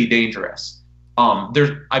really dangerous.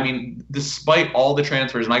 Despite all the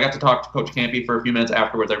transfers, and I got to talk to Coach Campy for a few minutes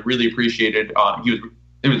afterwards. I really appreciated.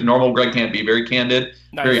 It was normal Greg Campy, very candid,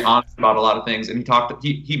 very honest about a lot of things. And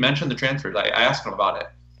he mentioned the transfers. I asked him about it,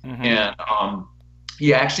 and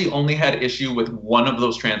he actually only had issue with one of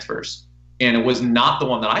those transfers, and it was not the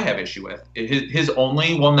one that I have issue with. His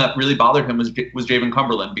only one that really bothered him was Javen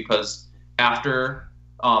Cumberland, because after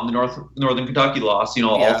the Northern Kentucky loss,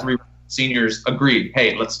 all 3 seniors agreed,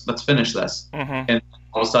 hey, let's finish this. And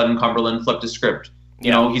all of a sudden Cumberland flipped his script.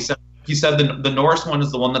 He said the Norris one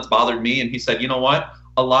is the one that's bothered me, and he said, you know what?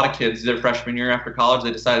 A lot of kids, their freshman year after college,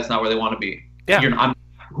 they decide it's not where they want to be.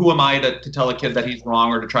 Who am I to tell a kid that he's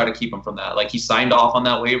wrong or to try to keep him from that? Like, he signed off on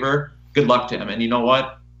that waiver. Good luck to him. And you know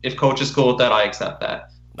what? If Coach is cool with that, I accept that.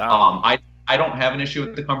 I don't have an issue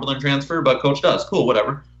with the Cumberland transfer, but Coach does. Cool,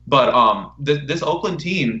 whatever. But this Oakland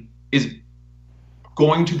team is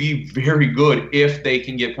going to be very good if they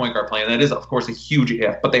can get point guard play. And that is, of course, a huge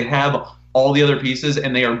if. But they have all the other pieces,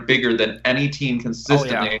 and they are bigger than any team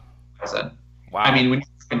consistently. Wow. I mean, when you're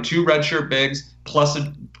talking 2 redshirt bigs plus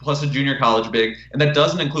a junior college big, and that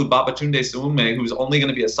doesn't include Babatunde Suume, who's only going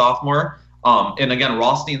to be a sophomore. And again,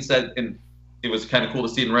 Rothstein said, and it was kind of cool to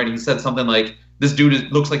see it in writing, he said something like, this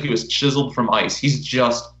dude looks like he was chiseled from ice. He's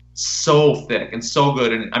just so thick and so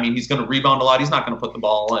good. And, I mean, he's going to rebound a lot. He's not going to put the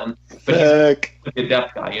ball in. But he's a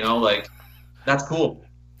depth guy, like, that's cool.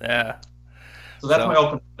 Yeah. So that's my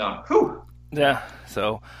open down. Whew. Yeah.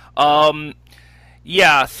 So,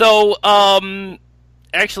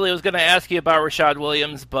 actually, I was going to ask you about Rashad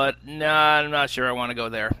Williams, but I'm not sure I want to go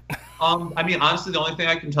there. I mean, honestly, the only thing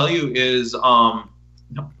I can tell you is, I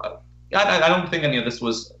don't think any of this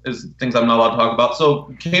is things I'm not allowed to talk about.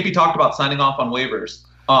 So Campy talked about signing off on waivers.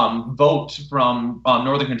 Vogt from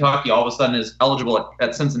Northern Kentucky all of a sudden is eligible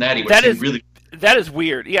at Cincinnati, which is really. That is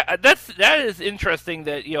weird. Yeah, that is interesting.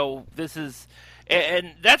 That this is,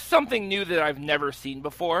 and that's something new that I've never seen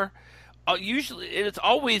before. Usually, it's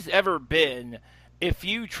always ever been, if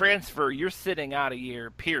you transfer, you're sitting out a year.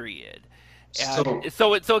 Period.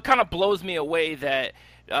 So it kind of blows me away that.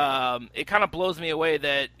 You're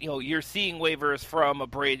seeing waivers from a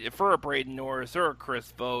Braden Norris or a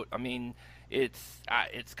Chris Vogt. I mean, it's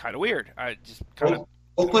kind of weird.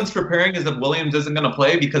 Oakland's preparing as if Williams isn't going to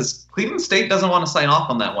play because Cleveland State doesn't want to sign off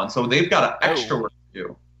on that one, so they've got extra work to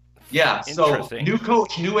do. Yeah, so new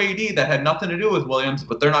coach, new AD that had nothing to do with Williams,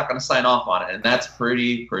 but they're not going to sign off on it, and that's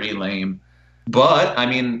pretty lame. But, I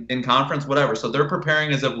mean, in conference, whatever. So they're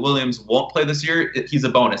preparing as if Williams won't play this year. He's a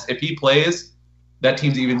bonus. If he plays, that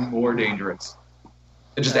team's even more dangerous.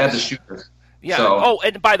 just add the shooter. Yeah. So, oh,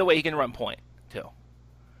 and by the way, he can run point too.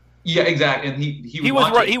 Yeah, exactly. And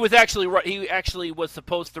he actually was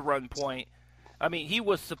supposed to run point. I mean, he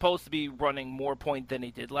was supposed to be running more point than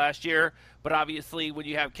he did last year. But obviously, when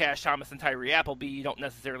you have Cash Thomas and Tyree Appleby, you don't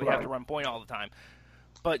necessarily have to run point all the time.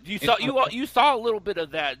 But you saw a little bit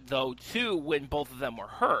of that though too when both of them were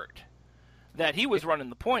hurt. That he was running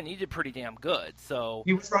the point, and he did pretty damn good. So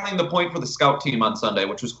he was running the point for the scout team on Sunday,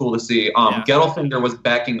 which was cool to see. Gettelfinger was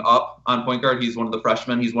backing up on point guard. He's one of the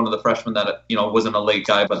freshmen. He's one of the freshmen that wasn't a late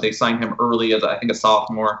guy, but they signed him early as I think a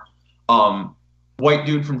sophomore. White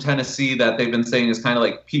dude from Tennessee that they've been saying is kind of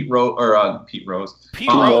like Pete Rose. Pete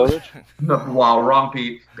Rose. Wow, wrong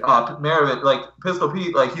Pete. Merritt, like Pistol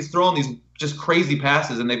Pete, like he's throwing these just crazy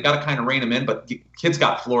passes, and they've got to kind of rein him in. But kid's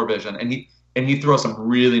got floor vision, and he throws some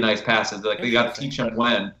really nice passes. Like they got to teach him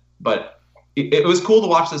when. But it was cool to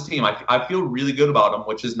watch this team. I feel really good about them,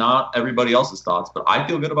 which is not everybody else's thoughts, but I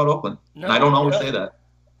feel good about Oakland, and I don't always say that.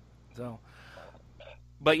 So,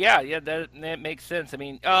 but yeah, that makes sense. I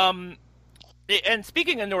mean, and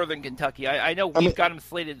speaking of Northern Kentucky, I know we've got them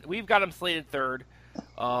slated. We've got them slated third.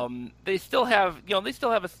 They still have,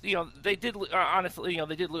 they did honestly,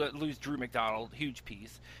 they did lose Drew McDonald, huge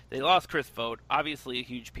piece. They lost Chris Vogt, obviously a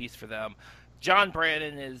huge piece for them. John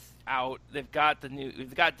Brandon is out. They've got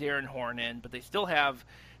Darren Horn in, but they've still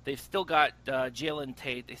got Jalen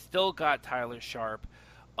Tate. They still got Tyler Sharp.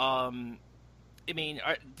 I mean,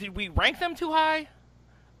 did we rank them too high?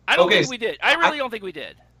 I don't think we did. I really don't think we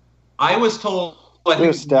did. I was told, I think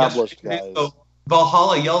established guys. So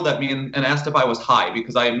Valhalla yelled at me and asked if I was high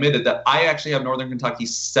because I admitted that I actually have Northern Kentucky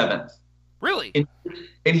 7th. Really?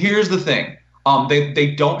 And here's the thing.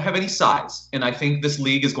 They don't have any size, and I think this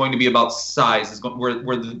league is going to be about size, where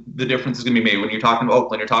the difference is going to be made. When you're talking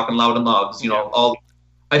Oakland, you're talking Loudon Loves,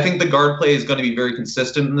 I think the guard play is going to be very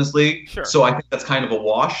consistent in this league. Sure. So I think that's kind of a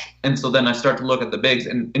wash. And so then I start to look at the bigs,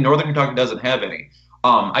 and Northern Kentucky doesn't have any.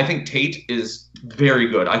 I think Tate is very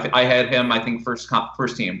good. I had him, I think, first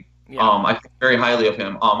team. Yeah. I think very highly of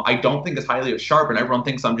him. I don't think as highly of Sharp, and everyone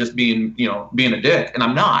thinks I'm just being a dick, and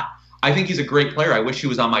I'm not. I think he's a great player. I wish he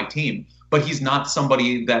was on my team, but he's not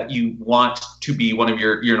somebody that you want to be one of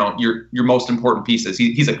your most important pieces.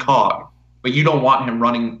 He's a cog, but you don't want him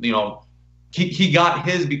running. He got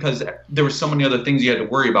his because there were so many other things you had to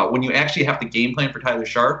worry about. When you actually have to game plan for Tyler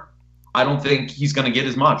Sharp, I don't think he's going to get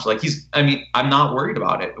as much. I'm not worried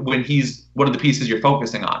about it when he's one of the pieces you're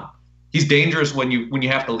focusing on. He's dangerous when you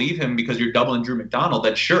have to leave him because you're doubling Drew McDonald.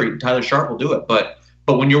 That's sure, Tyler Sharp will do it, but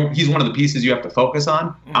when he's one of the pieces you have to focus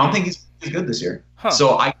on, I don't think he's good this year. Huh.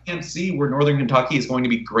 So I can't see where Northern Kentucky is going to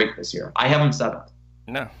be great this year. I have him 7th.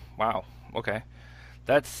 No, wow, okay,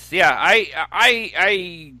 that's I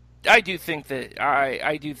do think that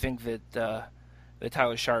that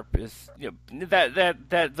Tyler Sharp is that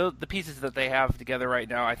the pieces that they have together right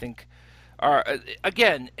now, I think are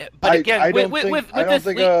again. But again, I don't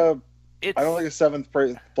think a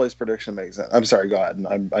 7th place prediction makes sense. I'm sorry, go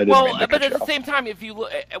ahead. But at the same time, if you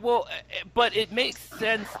look, but it makes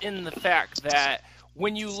sense in the fact that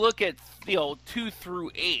when you look at 2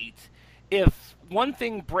 through 8, if one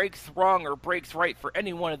thing breaks wrong or breaks right for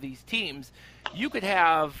any one of these teams, you could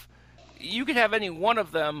have any one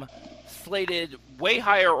of them slated way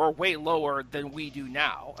higher or way lower than we do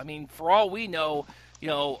now. I mean, for all we know,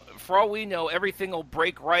 everything will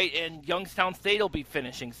break right and Youngstown State will be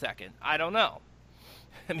finishing second. I don't know.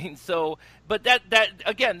 I mean, but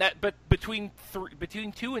but between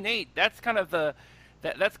 2 and 8, that's kind of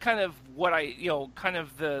that's kind of what I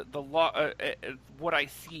what I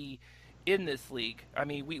see in this league. I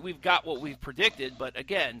mean, we've got what we've predicted, but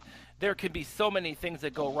again, there could be so many things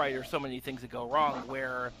that go right or so many things that go wrong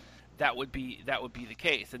where that would be the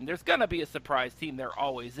case. And there's going to be a surprise team. There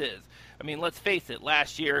always is. I mean, let's face it,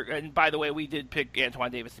 last year, and by the way, we did pick Antoine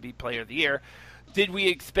Davis to be Player of the Year. Did we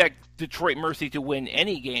expect Detroit Mercy to win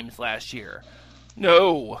any games last year?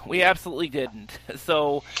 No, we absolutely didn't.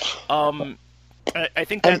 So, I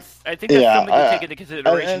think that's something to take into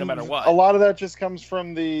consideration no matter what. A lot of that just comes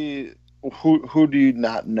from the who do you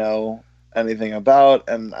not know anything about,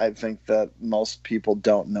 and I think that most people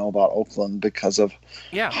don't know about Oakland because of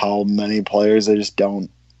how many players they just don't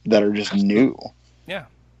that are just new. Yeah.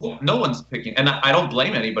 Well, no one's picking, and I don't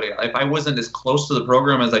blame anybody. If I wasn't as close to the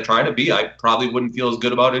program as I try to be, I probably wouldn't feel as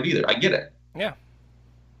good about it either. I get it. Yeah.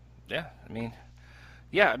 Yeah. I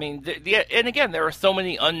mean, and again, there are so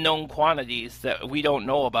many unknown quantities that we don't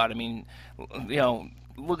know about. I mean,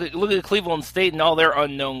 look at Cleveland State and all their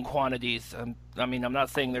unknown quantities. I mean, I'm not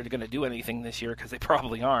saying they're going to do anything this year because they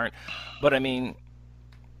probably aren't, but I mean,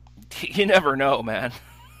 you never know, man.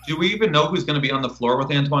 Do we even know who's going to be on the floor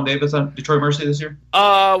with Antoine Davis on Detroit Mercy this year?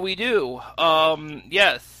 We do.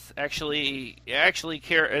 Yes, actually,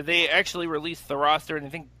 they actually released the roster, and I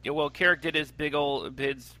think Carrick did his big old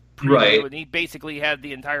bids preview, right, and he basically had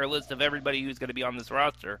the entire list of everybody who's going to be on this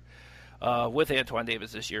roster with Antoine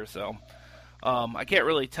Davis this year. So I can't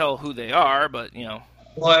really tell who they are, but Well,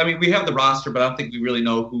 I mean, we have the roster, but I don't think we really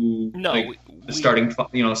know who. No, the starting five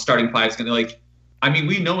is going to like. I mean,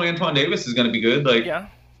 we know Antoine Davis is going to be good. Like, yeah.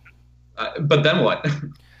 But then what?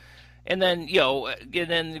 And then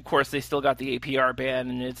of course they still got the APR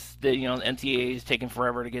ban, and it's the NTA is taking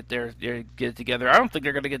forever to get it together. I don't think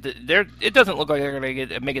they're going to get it doesn't look like they're going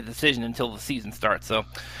to make a decision until the season starts. So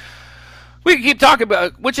we can keep talking about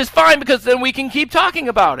it, which is fine because then we can keep talking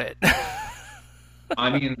about it.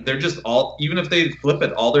 I mean, they're just even if they flip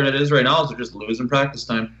it, all it is right now is they're just losing practice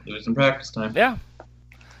time. Yeah,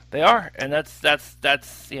 they are, and that's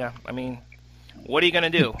yeah. I mean, what are you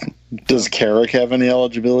going to do? Does Carrick have any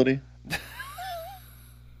eligibility?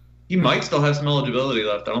 He might still have some eligibility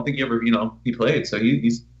left. I don't think he played, so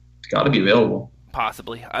he's got to be available.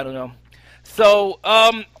 Possibly, I don't know. So,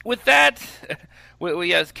 with that,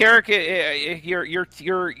 yes, Carrick,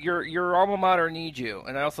 your alma mater needs you,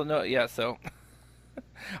 and I also know, yeah. So,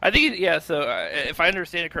 I think, yeah. So, if I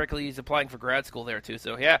understand it correctly, he's applying for grad school there too.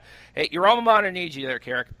 So, yeah, hey, your alma mater needs you there,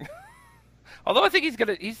 Carrick. Although I think he's got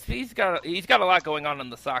a lot going on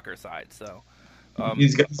the soccer side, so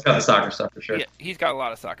he's got the soccer stuff for sure. Yeah, he's got a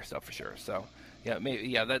lot of soccer stuff for sure. So yeah,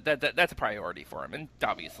 maybe that's a priority for him, and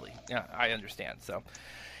obviously, yeah, I understand. So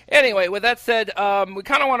anyway, with that said, we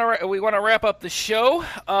kind of want to wrap up the show.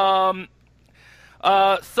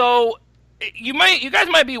 So you guys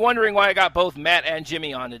might be wondering why I got both Matt and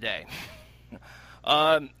Jimmy on today.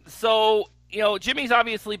 So Jimmy's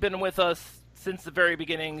obviously been with us since the very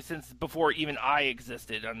beginning, since before even I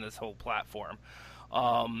existed on this whole platform.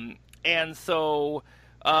 And so,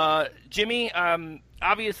 Jimmy,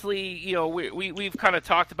 obviously, we've kind of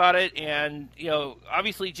talked about it, and,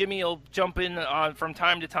 obviously Jimmy will jump in from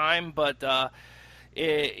time to time, but,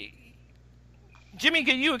 Jimmy,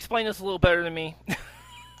 can you explain this a little better than me?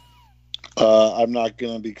 I'm not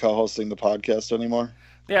going to be co-hosting the podcast anymore.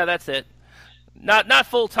 Yeah, that's it. Not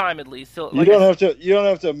full time, at least. So, you don't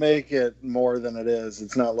have to make it more than it is.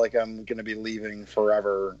 It's not like I'm going to be leaving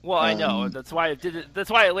forever. Well, I know. That's why I did it. That's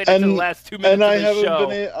why I waited to the last 2 minutes. And I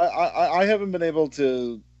haven't been able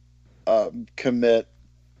to commit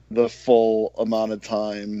the full amount of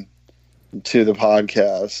time to the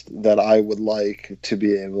podcast that I would like to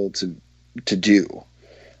be able to do.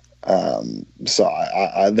 So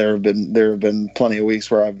there have been plenty of weeks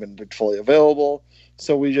where I've been fully available.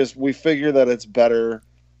 So we figure that it's better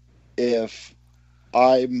if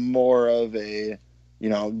I'm more of a,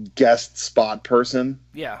 guest spot person.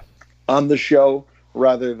 Yeah. On the show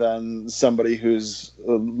rather than somebody who's,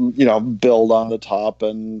 billed on the top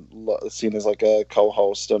and seen as like a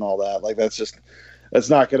co-host and all that. Like it's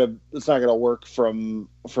not gonna work from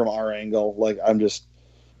our angle. Like I'm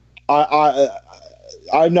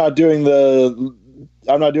not doing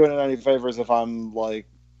it any favors if I'm like,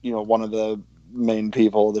 one of the main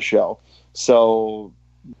people of the show. So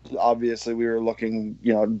obviously we were looking,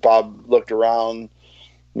 Bob looked around,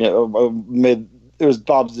 it was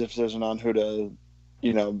Bob's decision on who to,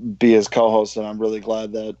 be his co-host. And I'm really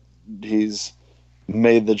glad that he's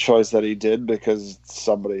made the choice that he did, because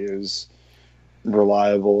somebody who's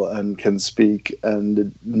reliable and can speak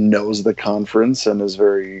and knows the conference and is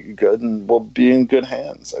very good and will be in good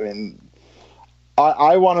hands. I mean,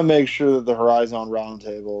 I want to make sure that the Horizon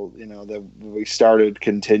Roundtable, that we started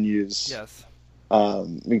continues. Yes.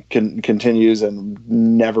 Continues and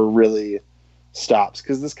never really stops,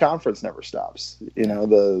 because this conference never stops.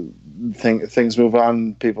 Things move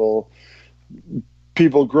on. People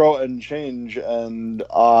grow and change, and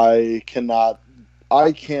I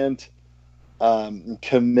can't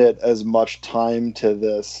commit as much time to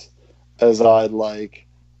this as I'd like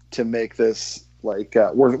to make this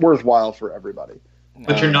worthwhile for everybody.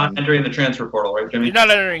 But you're not entering the transfer portal, right, Jimmy? You're not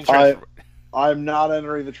entering the transfer. I'm not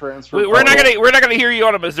entering the transfer portal. We're not gonna hear you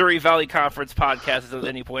on a Missouri Valley Conference podcast at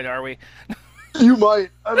any point, are we? You might.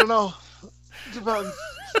 I don't know. Depends.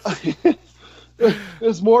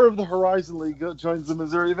 There's more of the Horizon League joins the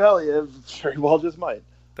Missouri Valley. It very well just might.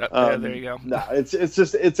 There you go. No, it's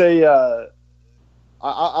a.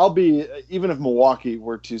 I'll be, even if Milwaukee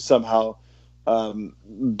were to somehow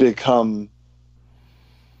become,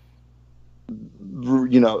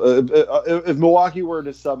 if Milwaukee were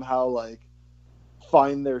to somehow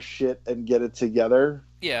find their shit and get it together.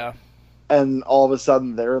 Yeah. and all of a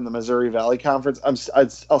sudden they're in the Missouri Valley Conference,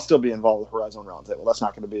 I'll still be involved with Horizon Roundtable. That's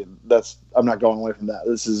not going to be I'm not going away from that.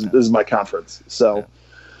 This is my conference. So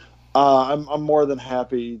I'm more than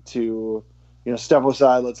happy to step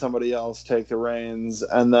aside, let somebody else take the reins,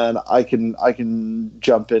 and then I can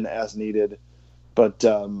jump in as needed. But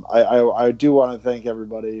I do want to thank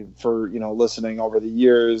everybody for listening over the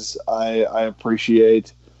years. I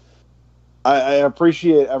appreciate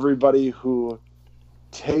everybody who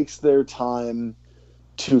takes their time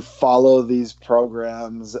to follow these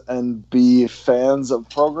programs and be fans of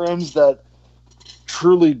programs that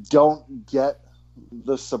truly don't get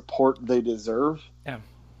the support they deserve. Yeah.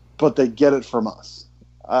 But they get it from us.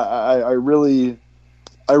 I really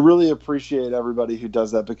appreciate everybody who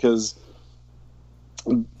does that, because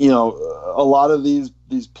a lot of these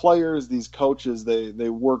players, these coaches, they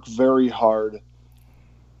work very hard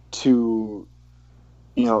to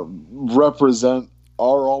represent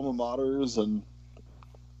our alma maters and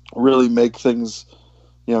really make things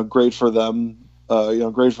great for them,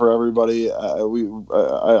 great for everybody.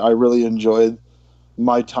 I really enjoyed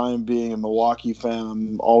my time being a Milwaukee fan.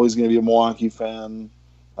 I'm always going to be a Milwaukee fan.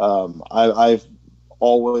 I've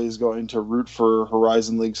always going to root for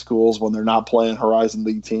Horizon League schools when they're not playing Horizon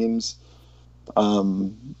League teams.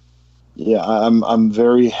 I'm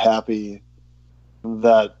very happy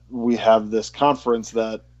that we have this conference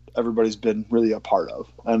that everybody's been really a part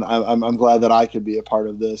of, and I'm glad that I could be a part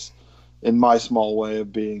of this in my small way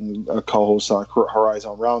of being a co-host on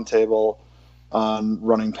Horizon Roundtable, on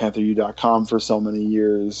running PantherU.com for so many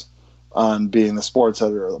years, on being the sports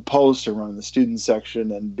editor of the Post, and running the student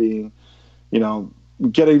section, and being,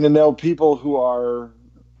 getting to know people who are,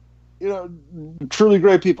 truly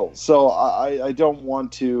great people. So I don't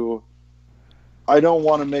want to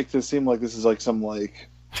make this seem like this is like some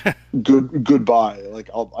goodbye. Like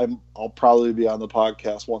I'll probably be on the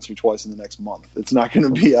podcast once or twice in the next month. It's not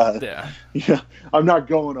going to be I'm not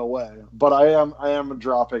going away, but I am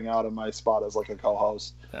dropping out of my spot as like a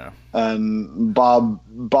co-host. Yeah. And Bob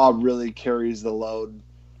really carries the load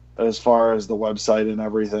as far as the website and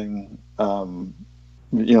everything.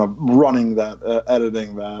 Running that,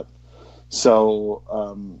 editing that. So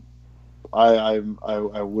I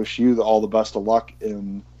wish you all the best of luck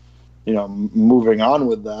in moving on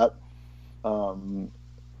with that.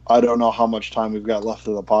 I don't know how much time we've got left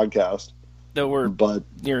of the podcast. Though we're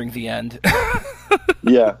nearing the end.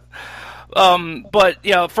 Yeah.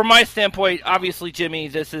 But from my standpoint, obviously, Jimmy,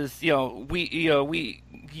 this is we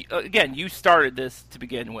again, you started this to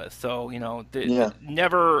begin with, so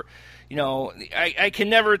never. I can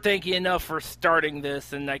never thank you enough for starting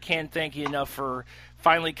this, and I can't thank you enough for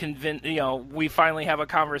finally we finally have a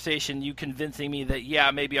conversation, you convincing me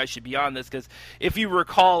that, maybe I should be on this, because if you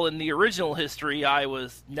recall in the original history, I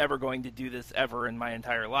was never going to do this ever in my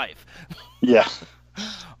entire life. Yeah.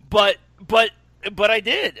 But I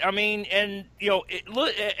did. I mean, and,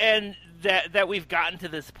 and that we've gotten to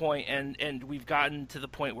this point, and we've gotten to the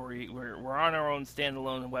point where we're on our own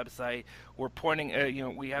standalone website. We're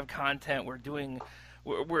pointing, we have content. We're doing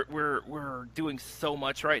so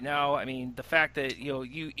much right now. I mean, the fact that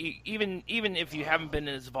you even if you haven't been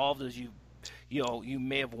as involved as you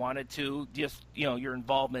may have wanted to, just your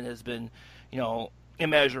involvement has been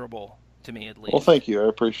immeasurable to me, at least. Well, thank you. I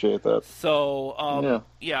appreciate that. So,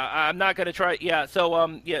 I'm not going to try. Yeah.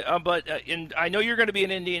 So, but and I know you're going to be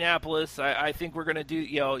in Indianapolis. I think we're going to do.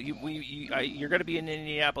 You're going to be in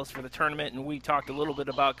Indianapolis for the tournament, and we talked a little bit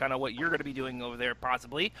about kind of what you're going to be doing over there,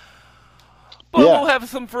 possibly. But we'll have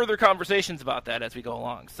some further conversations about that as we go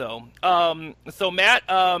along. So, Matt,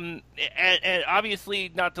 and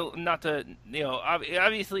obviously not to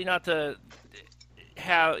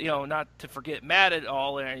have not to forget Matt at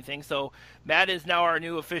all or anything. So Matt is now our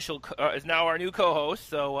new co-host.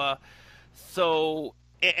 So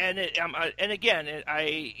and again,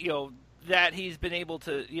 that he's been able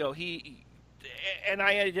to he. And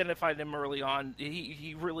I identified him early on.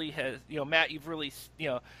 He really has, Matt. You've really,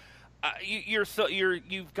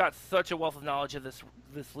 you've got such a wealth of knowledge of this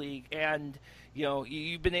league, and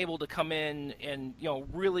you've been able to come in and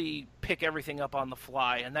really pick everything up on the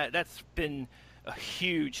fly, and that's been a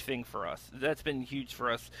huge thing for us. That's been huge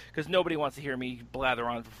for us, because nobody wants to hear me blather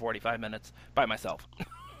on for 45 minutes by myself. I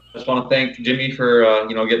just want to thank Jimmy for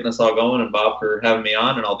getting us all going, and Bob for having me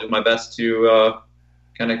on, and I'll do my best to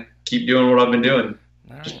kind of keep doing what I've been doing.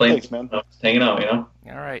 Right. Just playing, thanks, man. Hanging out, All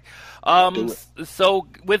right. So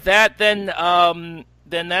with that, then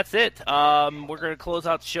that's it. We're going to close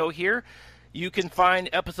out the show here. You can find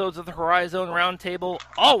episodes of the Horizon Roundtable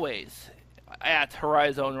always at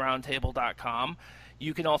horizonroundtable.com.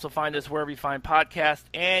 You can also find us wherever you find podcasts,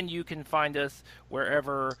 and you can find us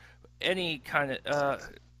wherever any kind of.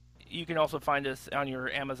 You can also find us on your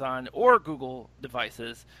Amazon or Google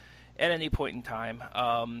devices at any point in time.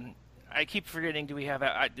 I keep forgetting. Do we have?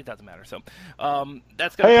 It doesn't matter. So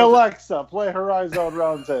that's gonna. Hey Alexa, play Horizon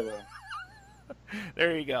Roundtable.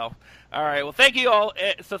 There you go. All right. Well, thank you all.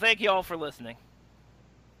 So thank you all for listening.